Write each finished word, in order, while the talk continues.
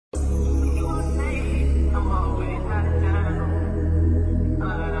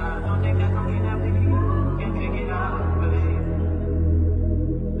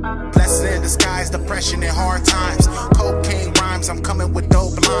depression and hard times. Cocaine rhymes, I'm coming with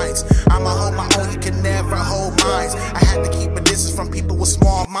dope lines. I'ma hold my own, you can never hold mines. I had to keep a distance from people with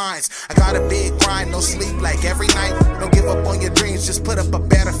small minds. I got a big grind, no sleep like every night. Don't give up on your dreams, just put up a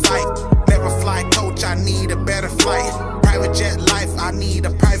better fight. Never fly coach, I need a better flight. Private jet life, I need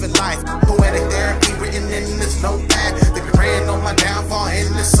a private life. Poetic therapy written in this notepad. They be praying on my downfall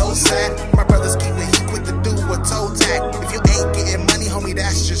and it's so sad. My brothers keep it, he quick to do a toe tag. If you ain't getting money, homie,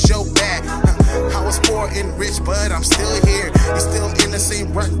 that's just your bad. I was poor and rich, but I'm still here. You still in the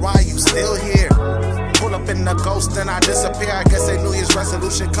same rut, why you still here? Pull up in the ghost and I disappear. I guess they New Year's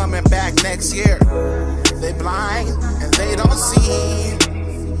resolution coming back next year. They blind and they don't see.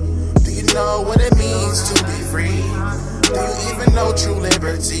 Do you know what it means to be free? Do you even know true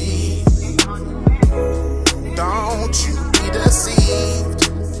liberty? Don't you be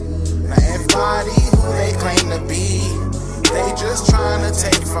deceived. Now everybody who they claim to be, they just trying to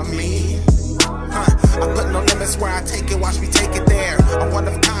take from me. I put no limits where I take it, watch me take it there. I'm one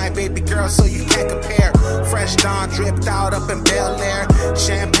of a kind, baby girl, so you can't compare. Fresh Dawn dripped out up in Bel Air.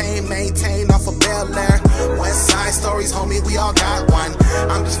 Champagne maintained off of Bel Air. West Side Stories, homie, we all got one.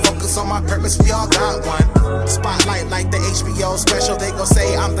 I'm just focused on my purpose, we all got one. Spotlight like the HBO special. They gon'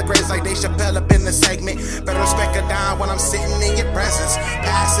 say I'm the greatest like Dave Chappelle up in the segment. Better respect a dime when I'm sitting in your presence.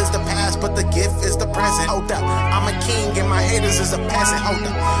 Past is the past, but the gift is the present. Hold up, I'm a king and my haters is a peasant. Hold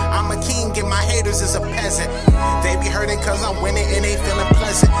up, I'm a king and my haters is a peasant. They be hurting cause I'm winning and they feeling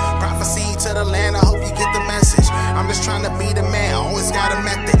pleasant. Prophecy to the land, I hope you get the message. I'm just trying to be the man, always got a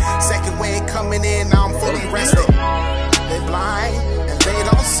method. Second wave coming in, now I'm fully rested. They blind and they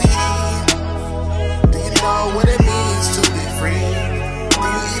don't see. Do you know what it means to be free? Do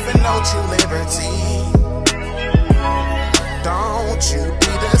you even know true liberty? Don't you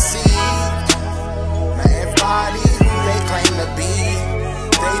be deceived. Now everybody who they claim to be,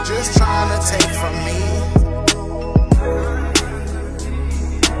 they just trying to take from me.